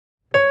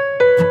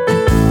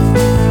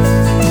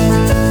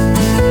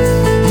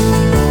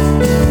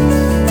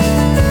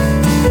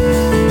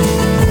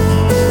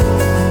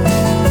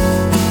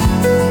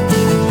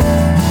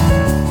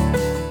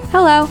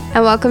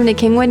welcome to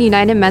Kingwood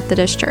United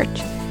Methodist Church.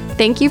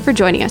 Thank you for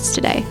joining us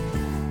today.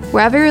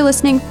 Wherever you're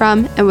listening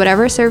from and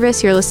whatever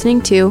service you're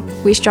listening to,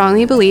 we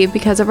strongly believe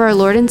because of our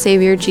Lord and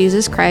Savior,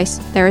 Jesus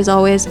Christ, there is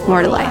always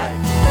more to life.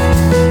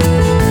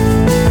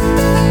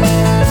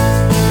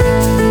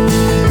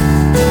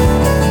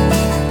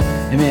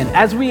 Amen.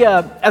 As we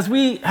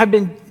have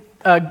been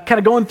kind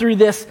of going through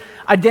this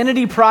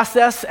identity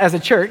process as a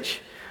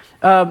church,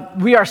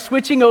 we are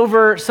switching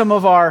over some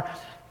of our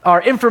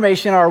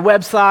information, our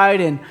website,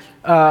 and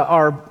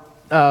our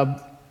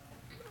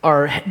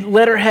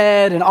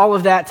letterhead, and all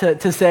of that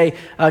to say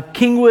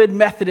Kingwood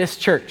Methodist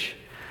Church.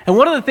 And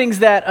one of the things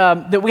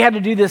that we had to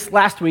do this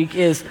last week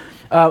is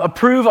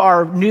approve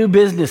our new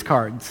business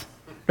cards,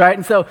 right?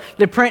 And so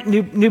they print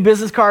new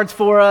business cards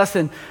for us,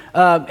 and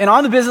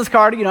on the business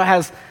card, it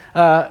has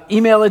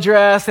email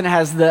address, and it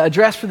has the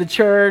address for the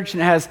church,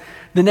 and it has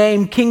the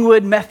name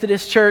Kingwood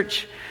Methodist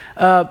Church.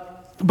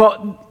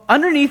 But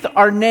underneath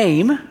our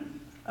name,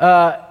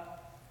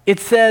 it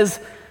says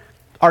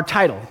our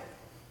title.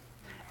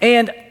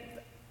 And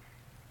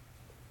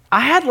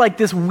I had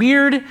this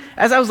weird,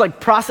 as I was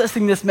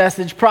processing this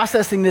message,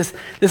 processing this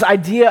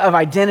idea of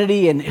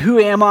identity and who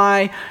am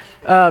I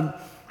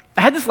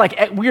had this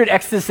weird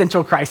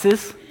existential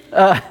crisis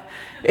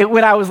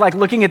when I was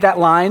looking at that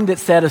line that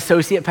said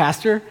associate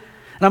pastor.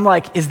 And I'm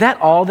like, is that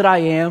all that I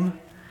am?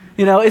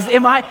 Can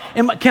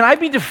I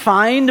be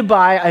defined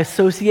by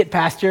associate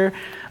pastor?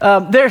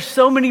 There's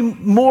so many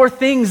more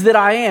things that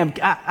I am.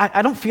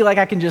 I don't feel like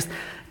I can just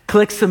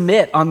click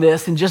submit on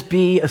this and just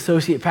be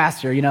associate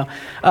pastor,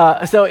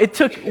 So it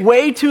took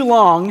way too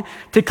long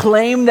to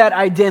claim that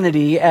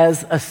identity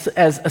as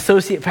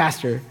associate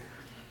pastor.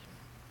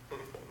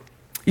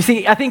 You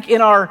see, I think in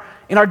our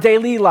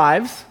daily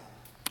lives,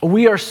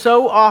 we are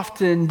so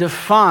often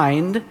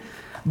defined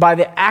by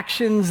the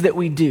actions that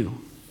we do.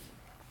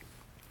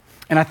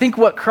 And I think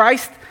what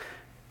Christ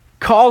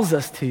calls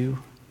us to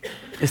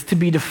is to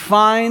be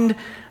defined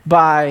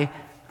by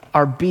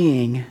our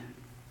being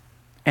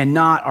and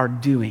not our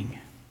doing.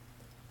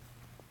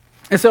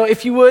 And so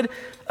if you would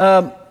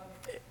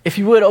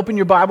open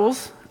your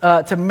Bibles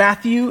to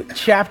Matthew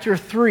chapter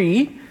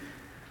 3,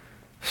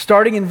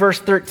 starting in verse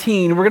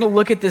 13, we're going to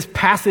look at this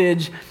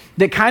passage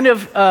that kind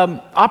of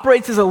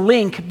operates as a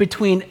link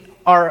between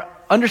our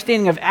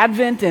understanding of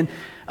Advent and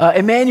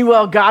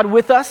Emmanuel, God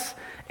with us,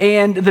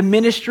 and the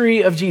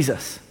ministry of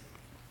Jesus.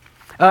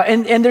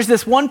 And there's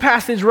this one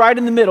passage right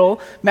in the middle,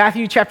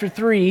 Matthew chapter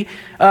 3,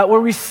 where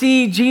we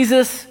see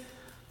Jesus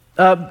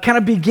kind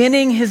of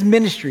beginning his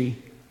ministry.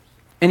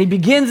 And he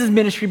begins his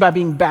ministry by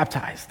being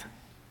baptized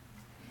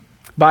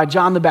by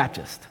John the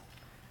Baptist.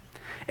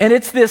 And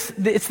it's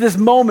this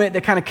moment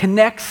that kind of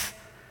connects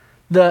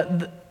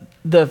the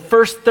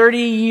first 30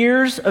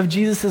 years of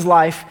Jesus'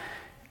 life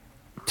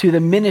to the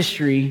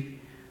ministry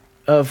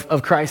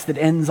of Christ that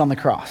ends on the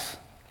cross.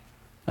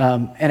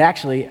 And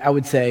actually, I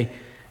would say,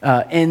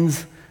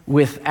 ends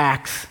with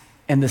Acts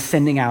and the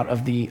sending out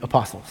of the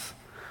apostles.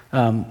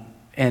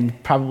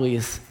 And probably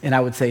is, and I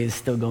would say is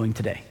still going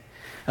today.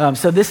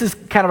 So this is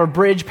kind of a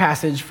bridge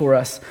passage for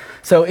us.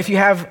 So if you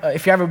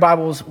have your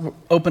Bibles,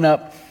 open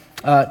up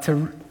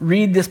to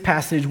read this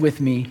passage with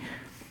me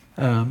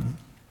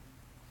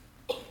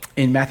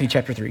in Matthew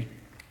chapter 3.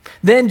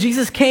 Then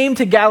Jesus came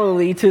to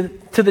Galilee, to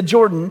the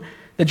Jordan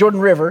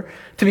River,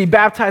 to be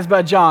baptized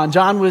by John.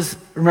 John was,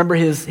 remember,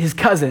 his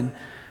cousin.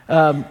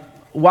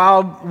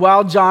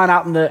 Wild John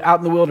out in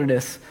the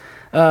wilderness,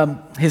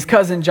 his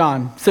cousin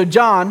John.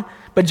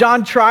 But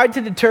John tried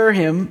to deter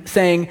him,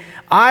 saying,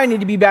 I need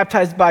to be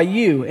baptized by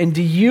you, and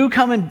do you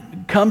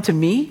come to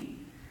me?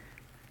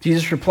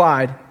 Jesus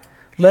replied,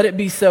 let it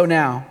be so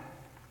now.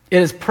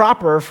 It is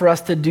proper for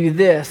us to do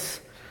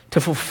this, to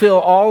fulfill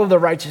all of the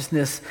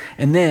righteousness.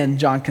 And then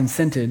John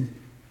consented.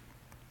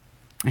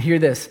 And hear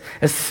this.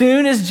 As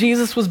soon as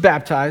Jesus was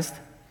baptized,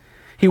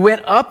 he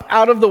went up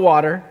out of the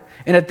water,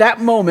 and at that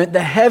moment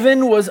the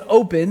heaven was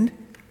opened,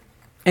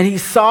 and he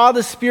saw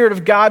the Spirit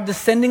of God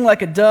descending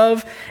like a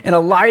dove and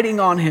alighting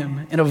on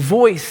him. And a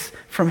voice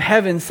from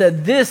heaven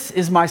said, this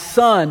is my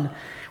Son,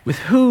 with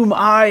whom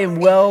I am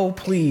well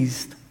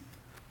pleased.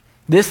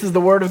 This is the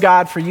word of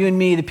God for you and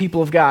me, the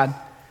people of God.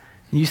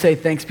 And you say,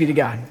 thanks be to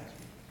God.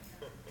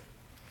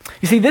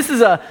 You see, this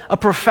is a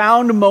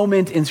profound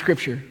moment in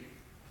Scripture.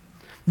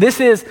 This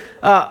is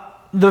the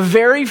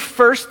very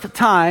first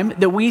time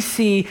that we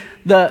see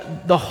the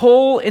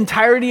whole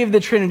entirety of the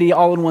Trinity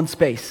all in one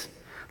space.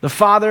 The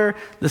Father,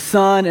 the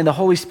Son, and the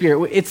Holy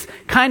Spirit. It's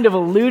kind of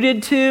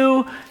alluded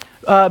to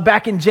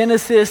back in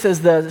Genesis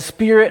as the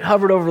Spirit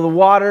hovered over the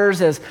waters,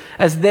 as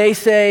they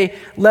say,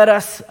 let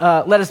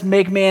us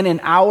make man in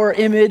our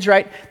image,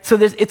 right? So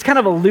it's kind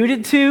of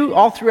alluded to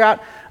all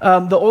throughout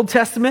the Old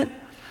Testament.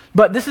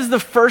 But this is the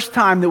first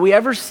time that we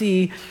ever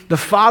see the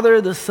Father,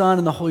 the Son,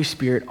 and the Holy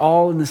Spirit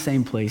all in the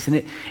same place. And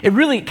it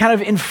really kind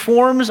of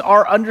informs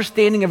our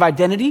understanding of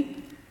identity.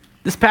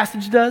 This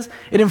passage does.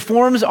 It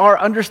informs our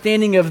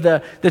understanding of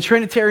the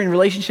Trinitarian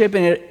relationship,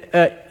 and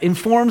it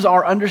informs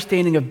our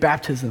understanding of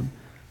baptism.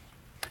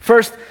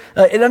 First,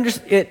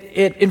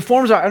 it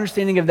informs our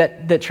understanding of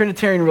that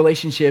Trinitarian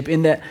relationship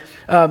in that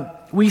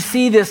we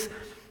see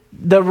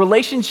the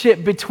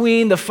relationship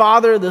between the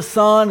Father, the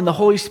Son, and the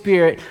Holy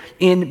Spirit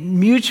in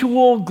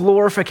mutual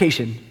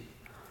glorification.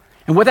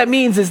 And what that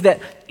means is that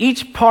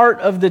each part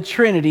of the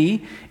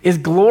Trinity is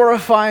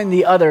glorifying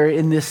the other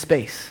in this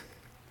space.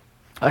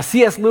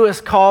 C.S.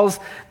 Lewis calls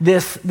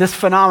this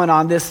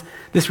phenomenon, this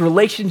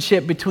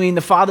relationship between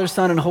the Father,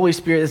 Son, and Holy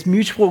Spirit, this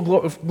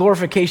mutual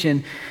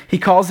glorification, he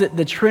calls it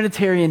the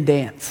Trinitarian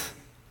dance,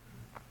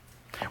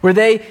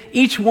 where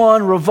each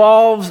one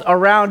revolves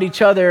around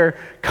each other,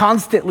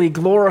 constantly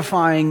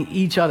glorifying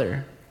each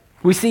other.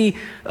 We see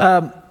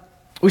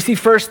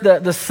first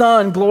the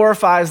Son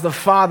glorifies the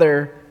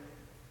Father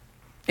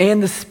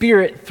and the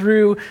Spirit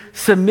through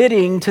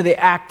submitting to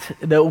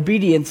the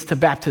obedience to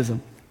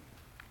baptism.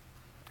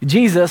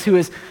 Jesus, who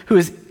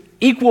is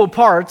equal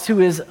parts,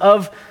 who is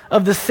of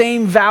the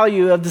same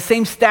value, of the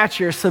same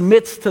stature,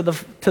 submits to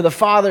the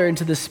Father and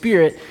to the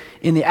Spirit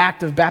in the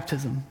act of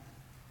baptism,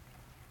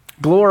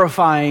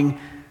 glorifying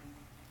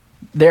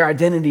their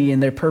identity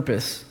and their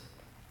purpose.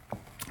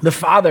 The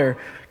Father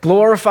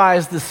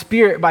glorifies the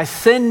Spirit by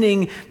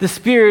sending the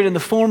Spirit in the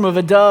form of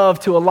a dove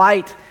to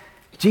alight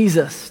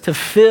Jesus, to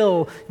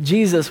fill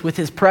Jesus with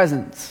his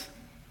presence.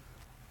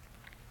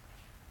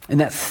 And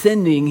that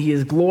sending, he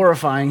is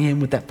glorifying him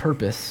with that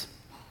purpose.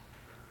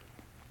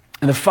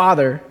 And the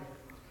Father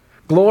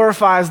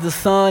glorifies the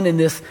Son in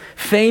this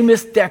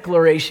famous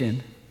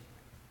declaration: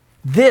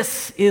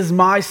 "This is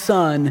my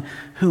Son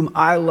whom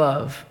I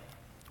love.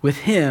 With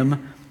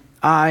him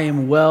I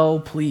am well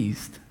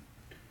pleased."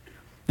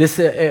 This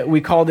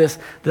we call this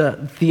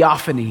the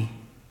theophany.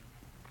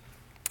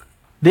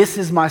 This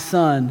is my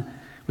Son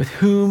with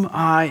whom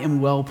I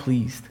am well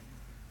pleased.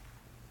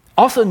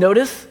 Also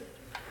notice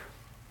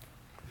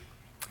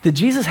that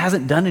Jesus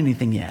hasn't done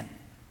anything yet.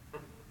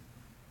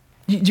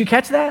 Did you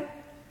catch that?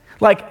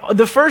 Like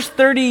the first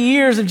 30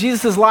 years of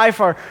Jesus' life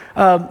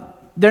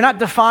they're not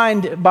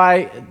defined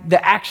by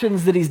the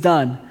actions that he's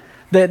done.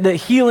 The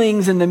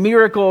healings and the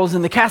miracles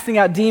and the casting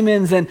out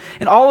demons and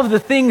all of the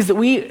things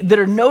that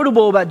are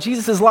notable about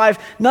Jesus' life,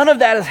 none of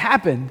that has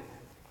happened.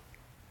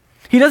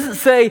 He doesn't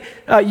say,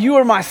 "You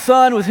are my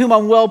Son with whom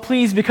I'm well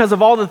pleased because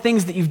of all the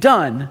things that you've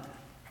done."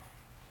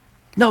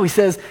 No, he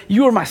says,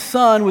 "You are my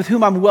Son with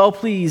whom I'm well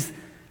pleased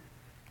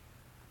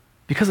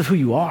because of who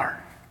you are.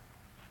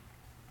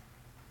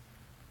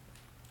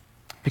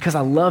 Because I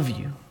love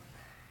you.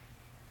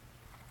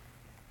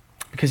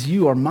 Because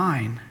you are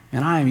mine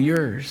and I am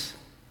yours."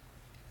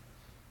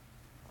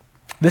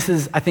 This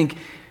is, I think,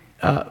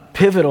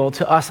 pivotal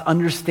to us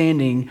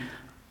understanding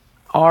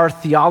our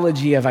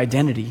theology of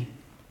identity.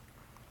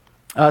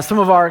 Some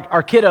of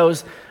our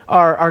kiddos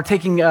are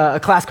taking a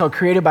class called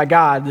Created by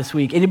God this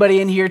week.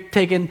 Anybody in here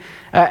taking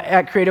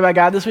at Created by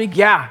God this week?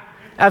 Yeah,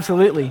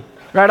 absolutely.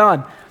 Right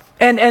on.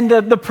 And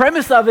the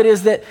premise of it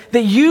is that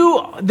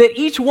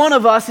each one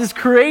of us is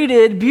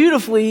created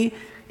beautifully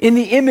in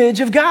the image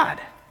of God.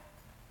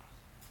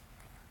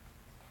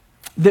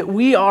 That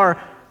we don't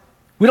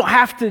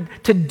have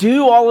to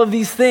do all of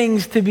these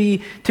things to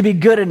be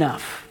good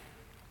enough.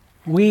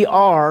 We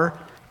are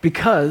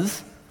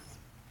because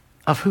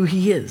of who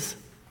he is.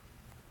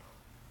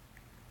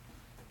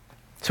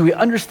 So we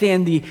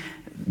understand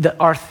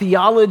our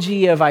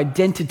theology of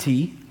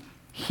identity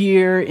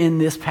here in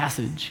this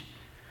passage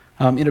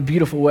in a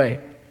beautiful way.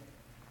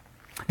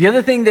 The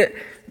other thing that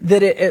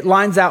it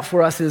lines out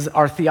for us is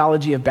our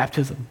theology of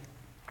baptism.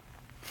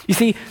 You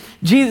see,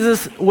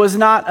 Jesus was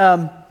not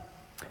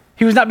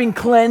being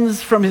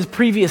cleansed from his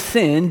previous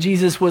sin.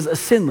 Jesus was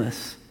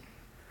sinless.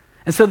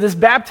 And so this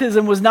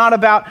baptism was not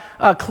about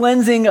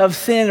cleansing of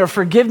sin or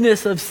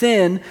forgiveness of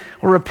sin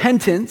or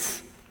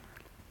repentance.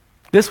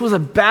 This was a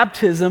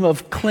baptism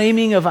of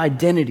claiming of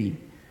identity,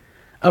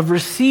 of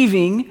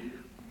receiving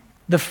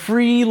the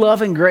free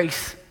love and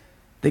grace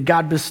that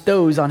God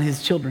bestows on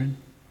his children,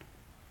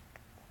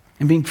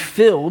 and being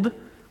filled,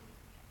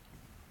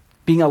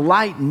 being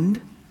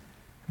enlightened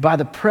by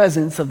the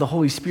presence of the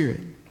Holy Spirit.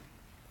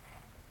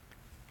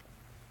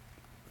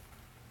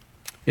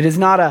 It is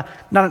not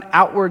an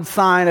outward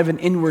sign of an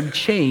inward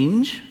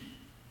change.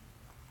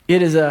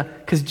 It is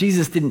because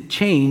Jesus didn't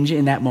change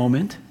in that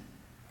moment.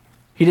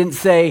 He didn't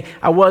say,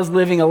 "I was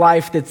living a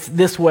life that's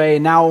this way,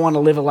 and now I want to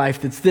live a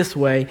life that's this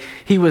way."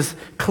 He was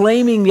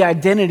claiming the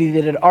identity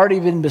that had already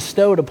been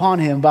bestowed upon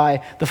him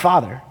by the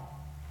Father.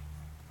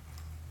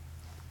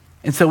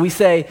 And so we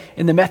say,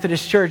 in the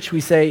Methodist Church,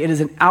 we say it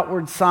is an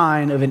outward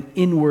sign of an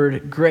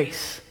inward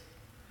grace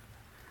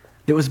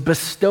that was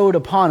bestowed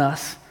upon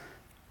us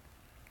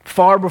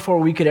far before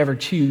we could ever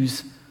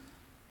choose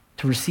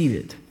to receive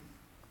it.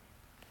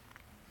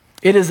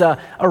 It is a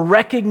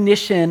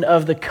recognition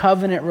of the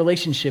covenant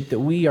relationship that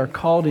we are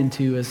called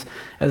into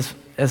as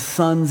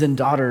sons and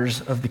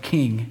daughters of the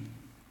King.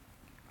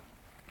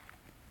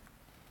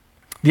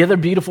 The other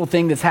beautiful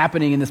thing that's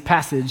happening in this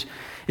passage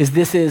is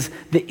this is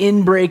the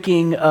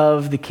inbreaking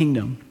of the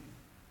kingdom.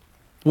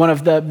 One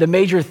of the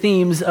major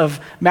themes of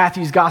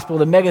Matthew's gospel,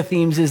 the mega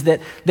themes, is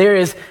that there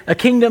is a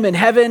kingdom in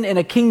heaven and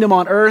a kingdom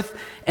on earth,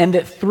 and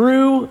that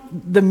through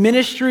the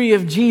ministry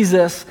of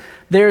Jesus,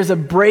 there is a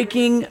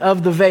breaking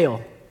of the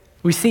veil.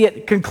 We see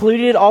it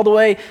concluded all the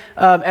way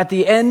at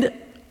the end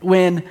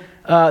when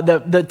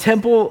the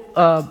temple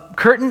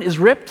curtain is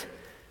ripped,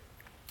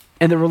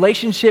 and the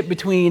relationship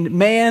between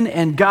man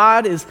and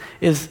God is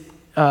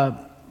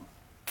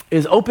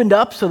opened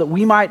up so that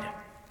we might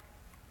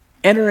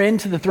enter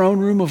into the throne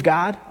room of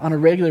God on a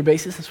regular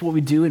basis. That's what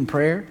we do in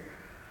prayer.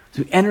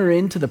 So we enter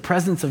into the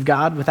presence of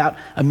God without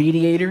a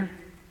mediator.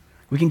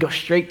 We can go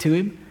straight to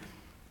him.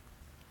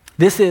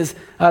 This is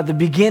the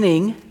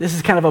beginning. This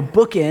is kind of a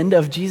bookend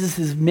of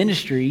Jesus'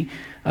 ministry,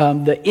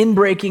 the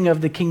inbreaking of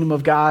the kingdom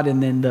of God,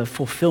 and then the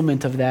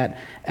fulfillment of that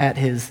at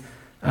his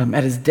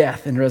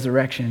death and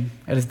resurrection,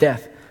 at his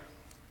death.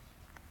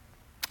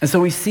 And so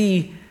we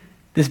see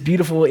this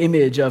beautiful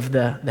image of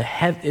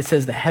it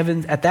says the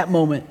heavens, at that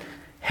moment,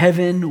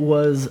 heaven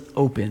was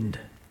opened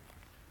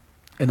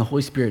and the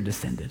Holy Spirit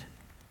descended.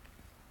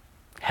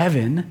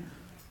 Heaven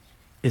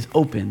is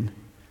open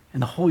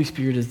and the Holy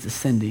Spirit is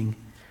descending.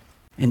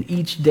 And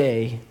each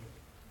day,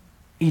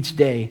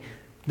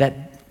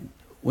 that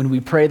when we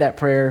pray that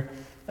prayer,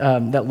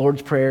 that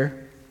Lord's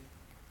Prayer,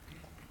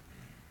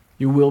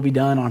 your will be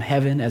done on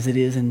heaven as it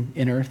is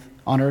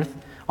on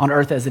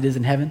earth as it is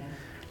in heaven.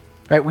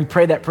 Right? We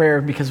pray that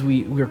prayer because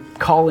we're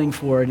calling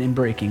for an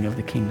inbreaking of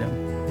the kingdom.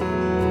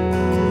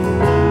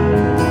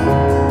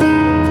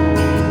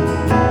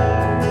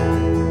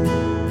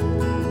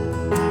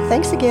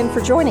 Thanks again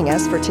for joining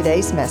us for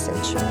today's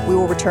message. We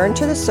will return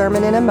to the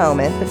sermon in a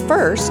moment, but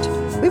first,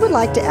 we would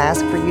like to ask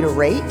for you to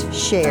rate,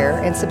 share,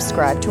 and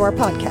subscribe to our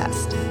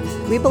podcast.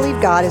 We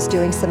believe God is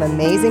doing some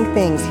amazing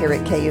things here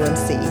at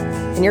KUMC,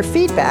 and your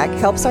feedback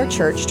helps our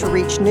church to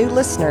reach new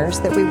listeners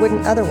that we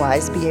wouldn't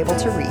otherwise be able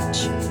to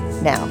reach.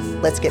 Now,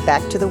 let's get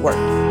back to the work.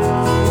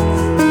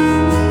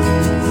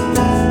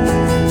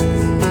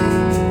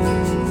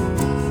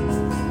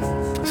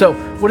 So,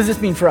 what does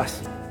this mean for us?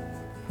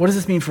 What does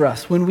this mean for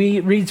us? When we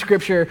read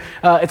Scripture,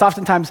 it's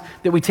oftentimes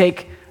that we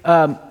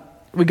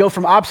go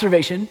from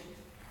observation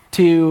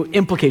to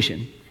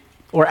implication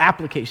or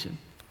application.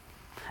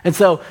 And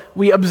so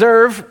we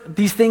observe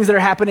these things that are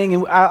happening,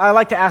 and I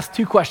like to ask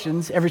two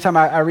questions every time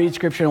I read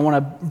Scripture and want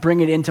to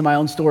bring it into my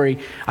own story.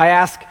 I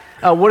ask,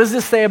 what does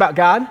this say about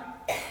God?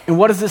 And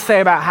what does this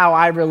say about how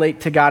I relate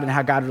to God and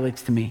how God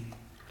relates to me?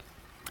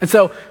 And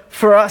so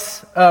for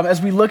us,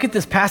 as we look at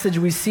this passage,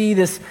 we see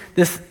this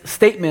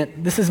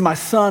statement, "This is my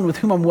son with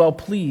whom I'm well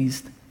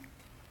pleased."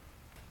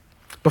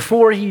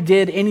 Before he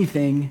did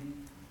anything,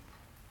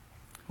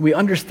 we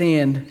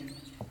understand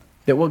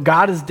that what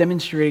God is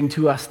demonstrating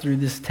to us through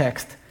this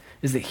text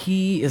is that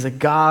he is a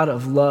God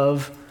of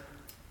love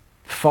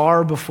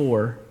far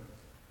before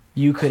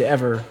you could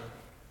ever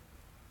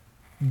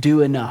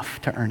do enough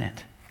to earn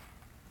it.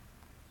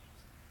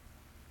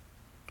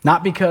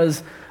 Not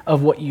because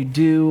of what you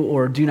do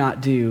or do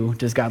not do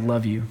does God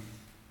love you.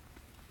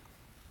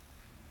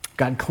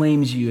 God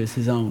claims you as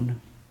his own.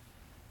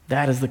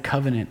 That is the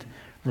covenant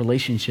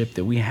relationship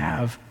that we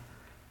have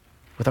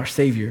with our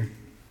Savior.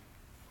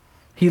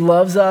 He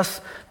loves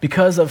us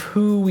because of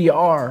who we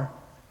are.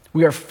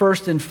 We are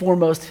first and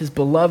foremost his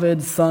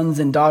beloved sons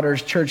and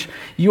daughters. Church,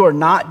 you are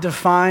not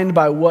defined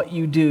by what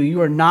you do.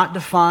 You are not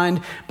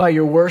defined by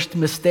your worst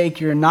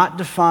mistake. You are not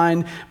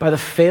defined by the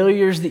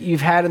failures that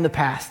you've had in the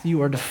past.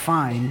 You are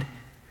defined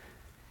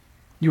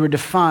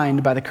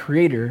by the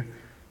Creator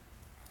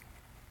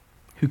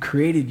who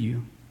created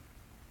you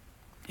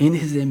in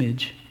his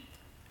image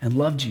and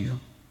loved you.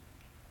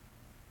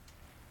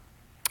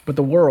 But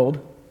the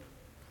world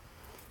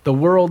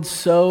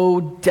so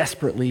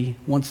desperately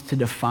wants to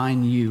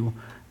define you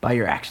by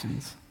your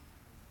actions.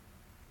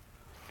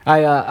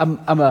 I'm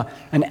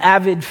an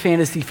avid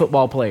fantasy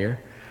football player.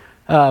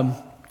 I'm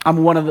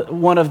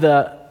one of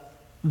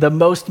the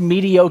most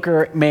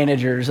mediocre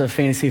managers of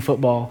fantasy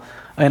football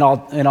in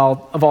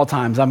all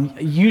times. I'm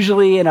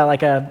usually in a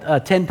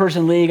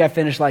 10-person league. I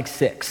finish like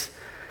 6.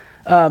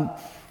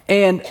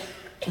 And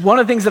one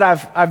of the things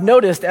that I've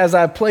noticed as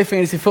I play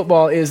fantasy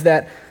football is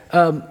that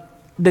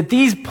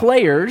these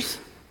players,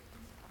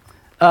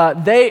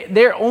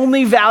 their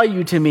only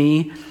value to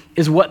me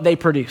is what they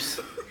produce,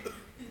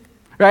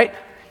 right?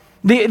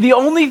 The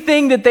only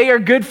thing that they are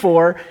good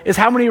for is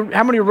how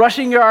many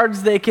rushing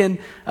yards they can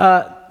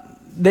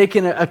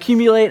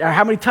accumulate, or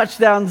how many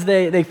touchdowns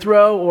they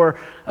throw, or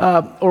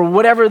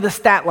whatever the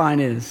stat line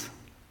is.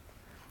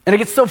 And I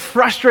get so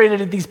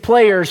frustrated at these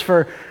players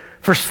for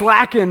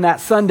slacking that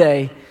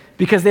Sunday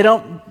because they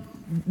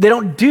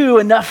don't do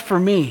enough for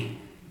me.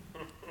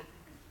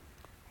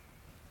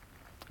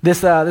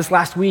 This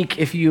last week,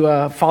 if you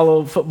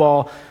follow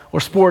football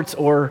or sports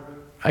or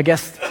I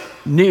guess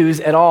news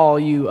at all,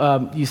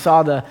 you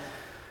saw the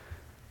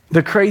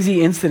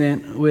crazy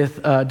incident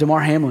with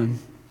Damar Hamlin,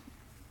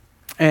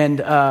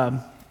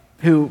 and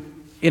who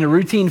in a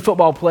routine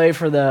football play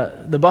for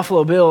the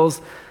Buffalo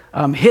Bills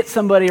hit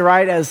somebody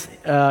right as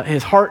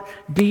his heart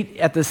beat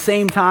at the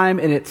same time,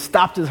 and it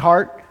stopped his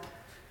heart.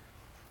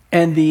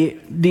 and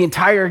the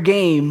entire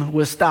game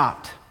was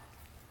stopped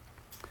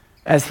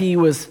as he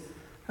was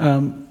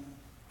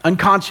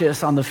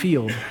unconscious on the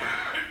field.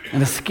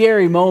 And a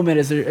scary moment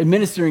as they're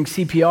administering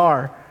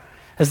CPR,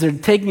 as they're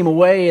taking him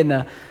away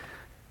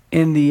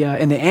in the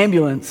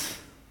ambulance.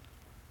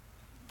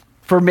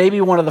 For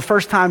maybe one of the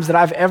first times that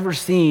I've ever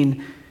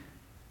seen,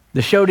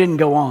 the show didn't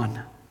go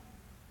on.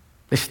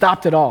 They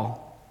stopped it all.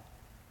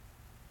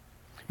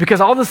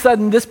 Because all of a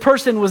sudden, this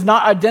person was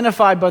not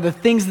identified by the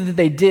things that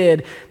they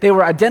did. They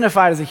were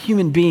identified as a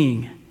human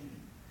being.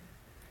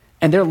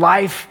 And their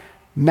life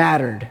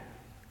mattered.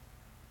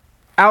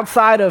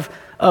 Outside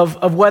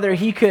of whether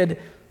he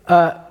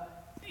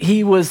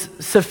was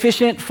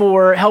sufficient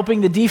for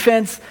helping the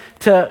defense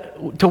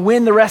to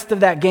win the rest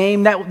of that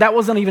game, that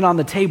wasn't even on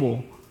the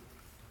table.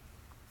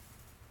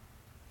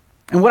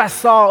 And what I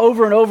saw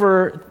over and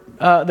over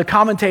the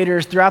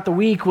commentators throughout the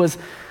week was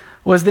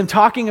them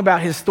talking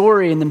about his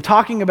story and them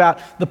talking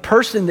about the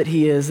person that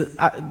he is.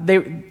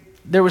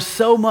 There was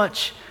so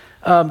much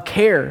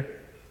care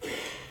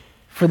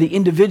for the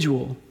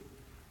individual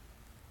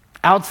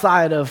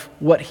outside of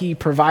what he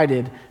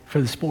provided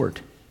for the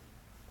sport.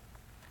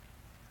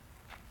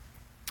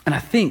 And I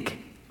think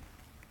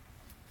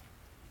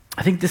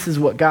this is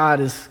what God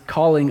is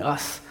calling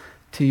us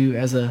to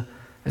as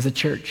a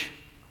church.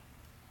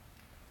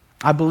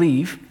 I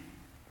believe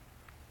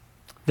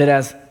that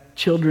as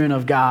children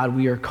of God,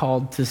 we are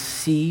called to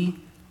see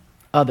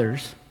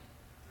others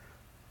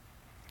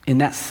in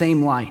that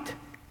same light,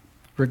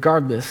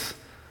 regardless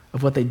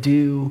of what they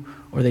do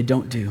or they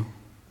don't do.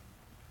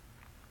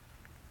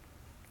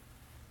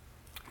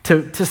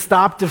 To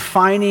stop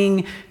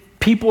defining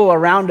people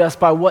around us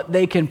by what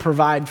they can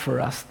provide for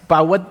us,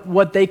 by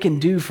what they can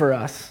do for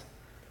us.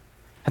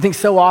 I think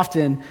so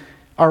often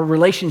our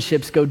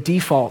relationships go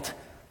default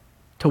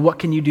to what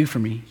can you do for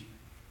me?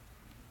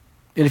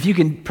 And if you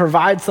can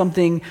provide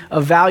something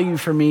of value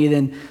for me,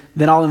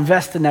 then I'll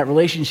invest in that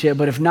relationship.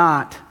 But if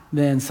not,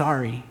 then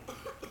sorry.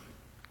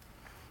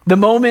 The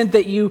moment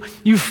that you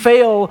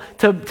fail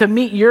to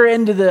meet your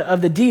end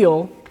of the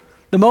deal,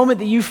 the moment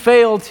that you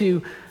fail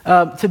to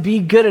be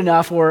good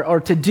enough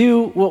or to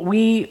do what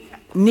we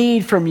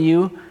need from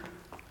you,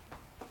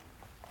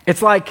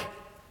 it's like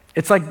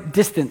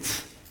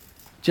distance.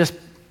 Just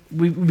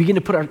we begin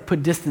to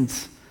put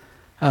distance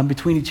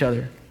between each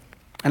other.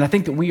 And I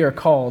think that we are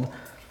called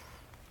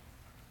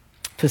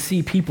to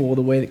see people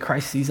the way that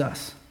Christ sees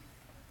us.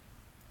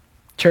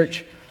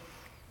 Church,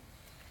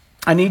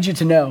 I need you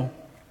to know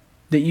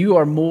that you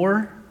are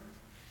more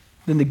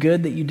than the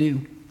good that you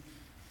do.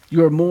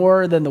 You are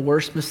more than the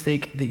worst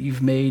mistake that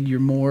you've made. You're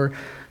more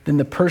than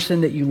the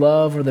person that you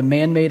love or the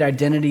man-made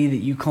identity that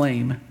you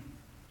claim.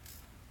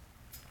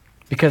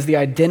 Because the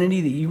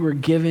identity that you were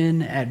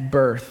given at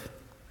birth,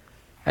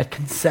 at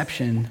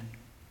conception,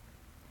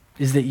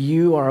 is that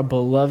you are a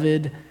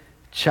beloved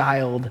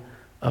child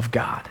of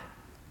God.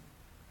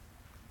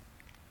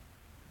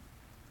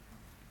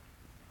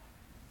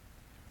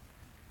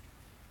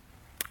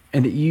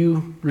 And that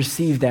you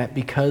received that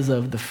because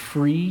of the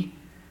free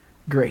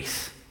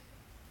grace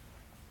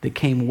that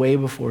came way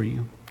before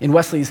you. In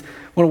one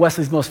of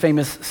Wesley's most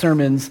famous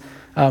sermons,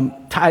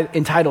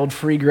 entitled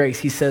 "Free Grace,"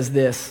 he says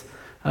this,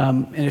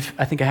 and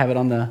I think I have it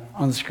on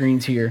the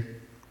screens here.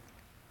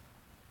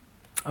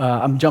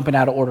 I'm jumping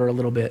out of order a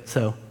little bit,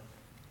 so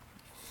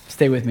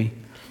stay with me.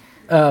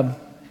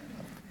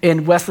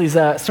 In Wesley's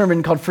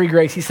sermon called "Free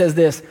Grace," he says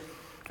this,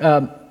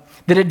 that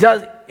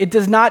it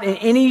does not in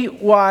any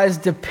wise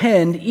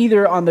depend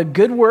either on the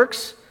good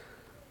works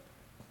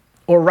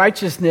or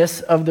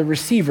righteousness of the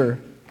receiver,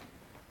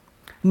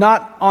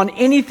 not on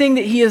anything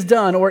that he has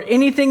done or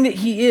anything that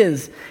he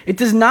is. It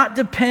does not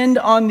depend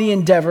on the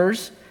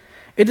endeavors.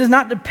 It does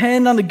not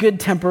depend on the good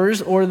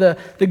tempers or the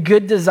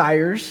good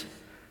desires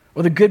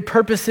or the good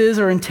purposes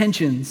or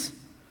intentions.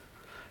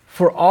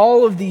 For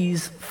all of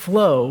these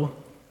flow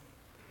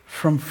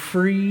from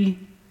free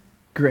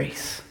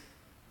grace.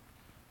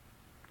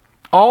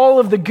 All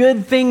of the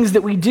good things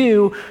that we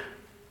do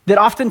that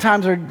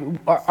oftentimes are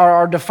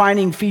our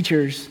defining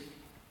features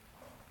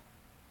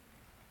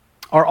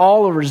are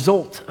all a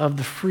result of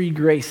the free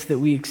grace that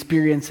we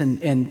experience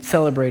and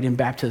celebrate in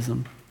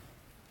baptism.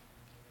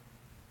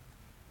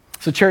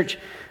 So church,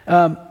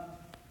 we're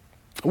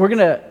going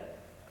to,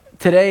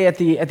 today at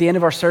the end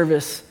of our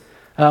service,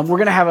 we're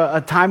going to have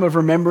a time of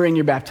remembering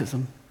your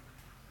baptism.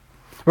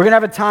 We're going to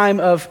have a time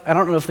of, I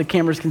don't know if the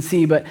cameras can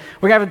see, but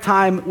we're going to have a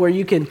time where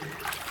you can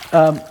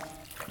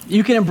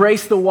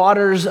embrace the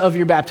waters of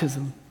your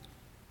baptism.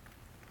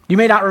 You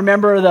may not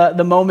remember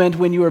the moment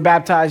when you were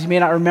baptized. You may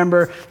not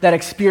remember that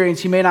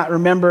experience. You may not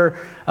remember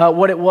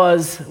what it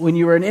was when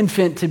you were an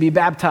infant to be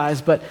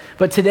baptized. But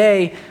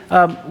today,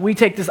 we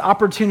take this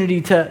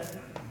opportunity to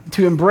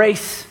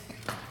embrace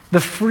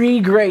the free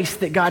grace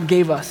that God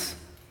gave us.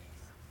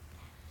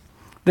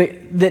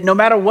 That no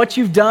matter what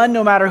you've done,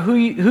 no matter who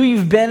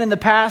you've been in the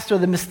past or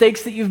the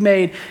mistakes that you've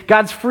made,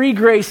 God's free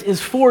grace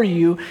is for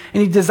you,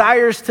 and He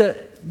desires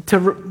to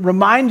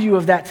remind you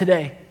of that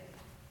today.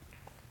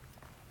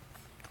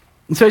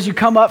 And so as you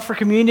come up for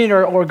communion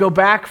or go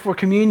back for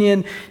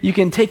communion, you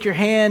can take your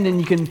hand and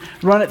you can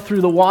run it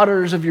through the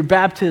waters of your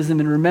baptism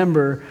and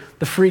remember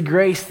the free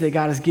grace that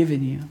God has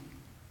given you.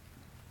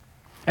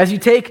 As you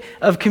take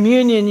of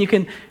communion, you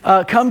can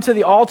come to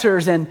the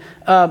altars, and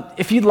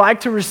if you'd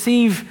like to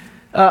receive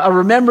a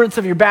remembrance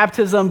of your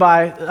baptism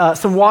by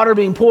some water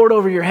being poured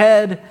over your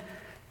head,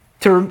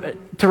 to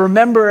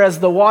remember as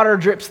the water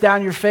drips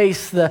down your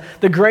face,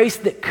 the grace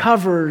that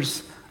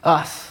covers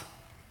us.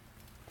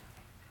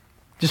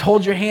 Just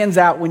hold your hands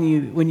out when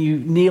you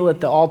kneel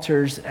at the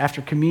altars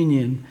after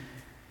communion,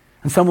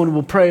 and someone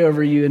will pray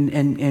over you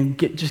and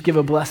just give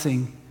a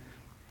blessing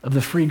of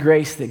the free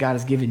grace that God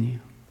has given you.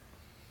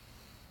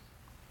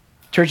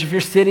 Church, if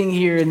you're sitting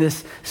here in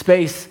this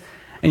space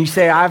and you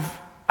say, I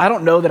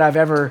don't know that I've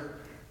ever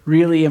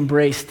really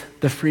embraced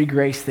the free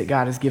grace that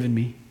God has given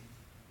me.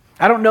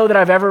 I don't know that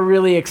I've ever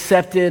really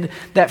accepted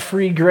that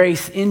free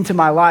grace into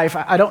my life.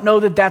 I don't know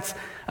that that's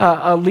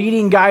a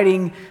leading,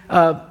 guiding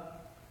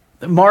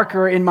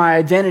marker in my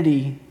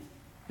identity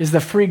is the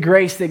free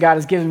grace that God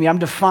has given me. I'm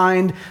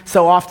defined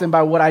so often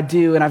by what I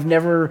do, and I've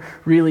never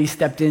really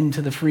stepped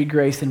into the free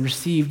grace and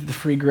received the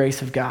free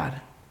grace of God.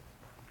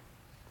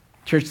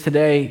 Church,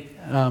 today,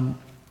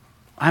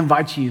 I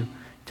invite you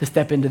to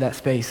step into that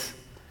space.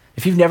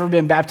 If you've never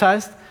been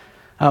baptized,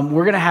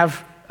 we're going to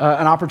have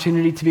an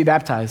opportunity to be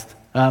baptized,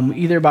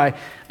 either by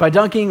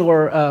dunking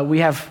or we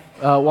have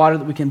water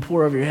that we can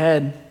pour over your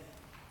head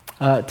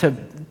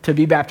to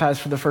be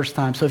baptized for the first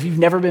time. So if you've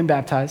never been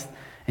baptized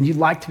and you'd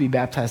like to be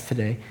baptized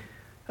today,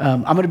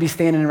 I'm going to be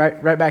standing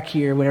right back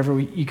here whenever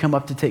you come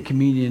up to take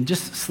communion.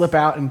 Just slip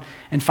out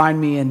and find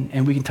me,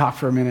 and we can talk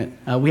for a minute.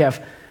 We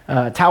have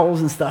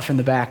towels and stuff in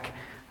the back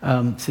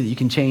so that you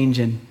can change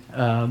and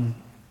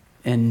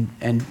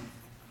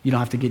you don't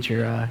have to get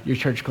your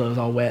church clothes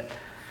all wet.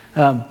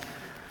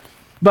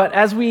 But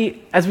as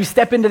we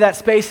step into that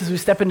space, as we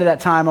step into that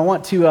time, I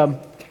want to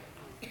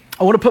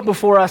put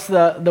before us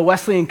the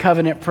Wesleyan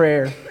covenant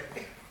prayer.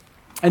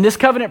 And this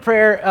covenant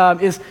prayer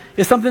is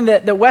something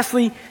that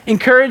Wesley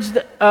encouraged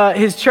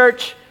his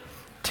church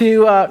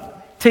to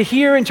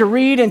hear and to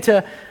read and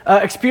to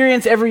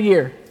experience every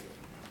year.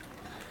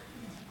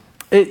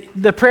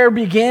 The prayer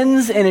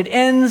begins and it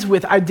ends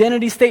with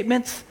identity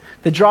statements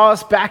that draw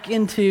us back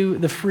into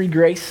the free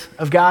grace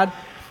of God.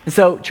 And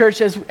so,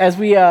 church, as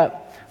we're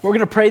going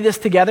to pray this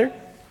together.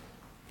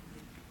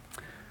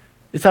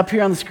 It's up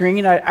here on the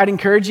screen. I'd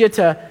encourage you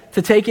to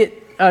take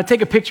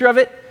a picture of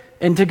it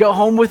and to go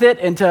home with it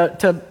and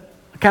to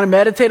kind of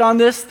meditate on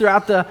this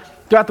throughout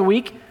the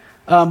week.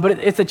 But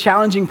it's a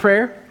challenging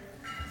prayer.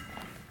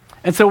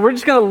 And so we're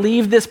just going to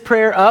leave this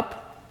prayer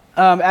up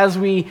as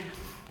we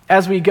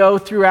go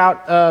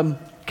throughout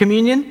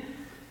communion,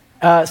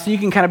 so you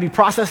can kind of be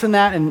processing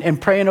that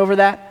and praying over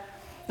that.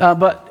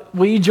 But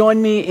will you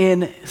join me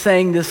in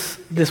saying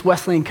this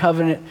Wesleyan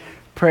covenant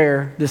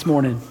prayer this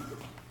morning?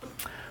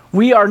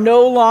 We are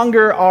no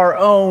longer our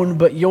own,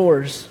 but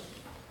yours.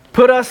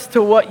 Put us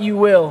to what you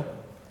will.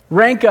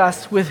 Rank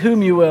us with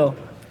whom you will.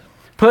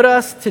 Put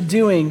us to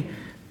doing.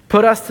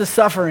 Put us to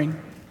suffering.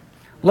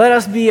 Let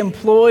us be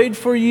employed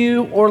for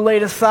you or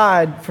laid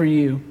aside for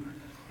you.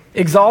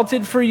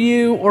 Exalted for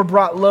you or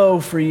brought low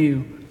for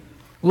you.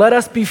 Let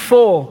us be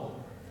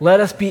full. Let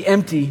us be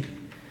empty.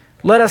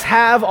 Let us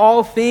have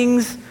all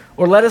things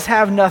or let us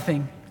have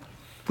nothing.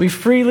 We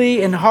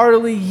freely and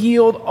heartily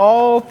yield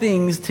all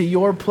things to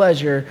your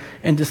pleasure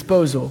and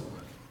disposal.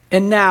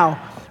 And now,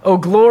 O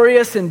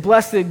glorious and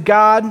blessed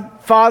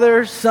God,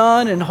 Father,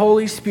 Son, and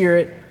Holy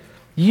Spirit,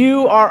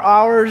 you are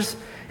ours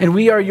and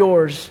we are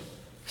yours.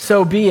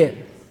 So be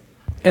it.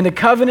 And the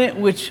covenant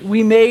which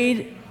we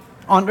made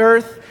on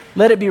earth,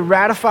 let it be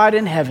ratified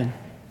in heaven.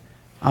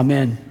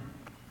 Amen.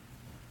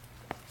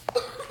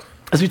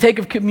 As we take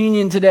of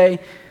communion today,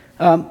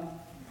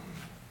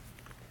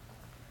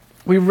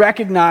 we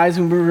recognize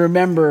and we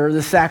remember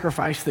the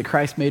sacrifice that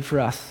Christ made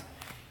for us.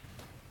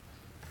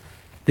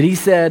 That he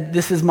said,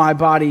 "This is my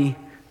body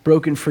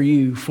broken for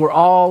you, for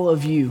all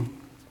of you.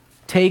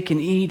 Take and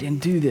eat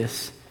and do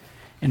this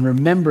in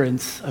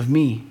remembrance of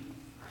me."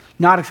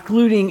 Not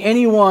excluding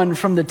anyone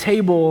from the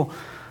table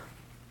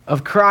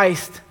of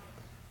Christ,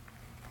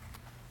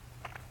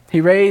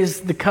 he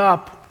raised the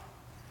cup.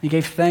 He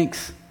gave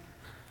thanks.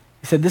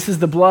 He said, "This is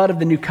the blood of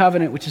the new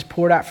covenant, which is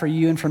poured out for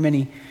you and for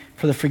many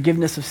for the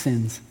forgiveness of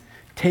sins.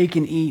 Take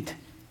and eat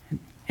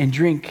and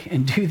drink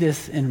and do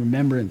this in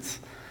remembrance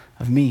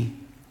of me."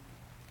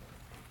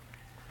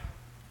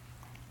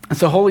 And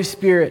so, Holy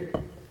Spirit,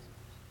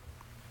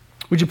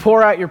 would you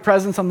pour out your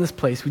presence on this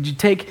place? Would you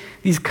take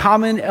these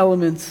common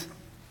elements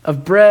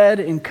of bread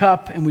and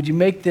cup and would you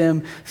make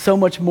them so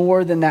much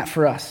more than that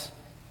for us?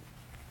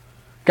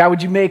 God,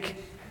 would you make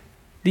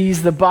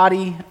these the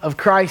body of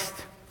Christ,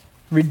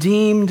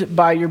 redeemed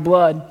by your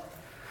blood,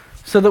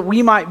 so that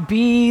we might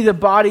be the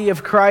body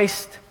of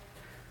Christ,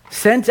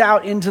 sent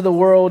out into the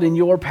world in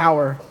your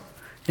power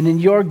and in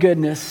your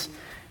goodness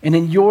and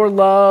in your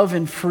love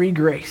and free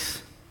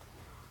grace,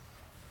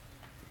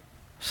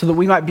 so that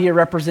we might be a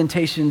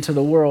representation to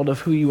the world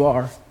of who you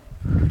are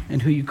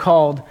and who you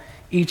called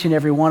each and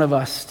every one of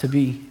us to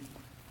be.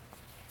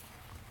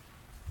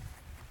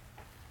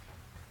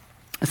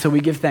 And so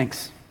we give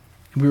thanks.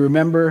 We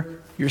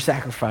remember your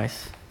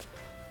sacrifice.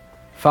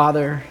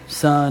 Father,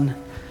 Son,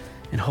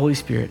 and Holy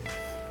Spirit.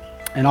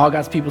 And all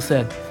God's people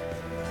said,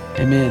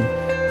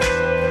 amen.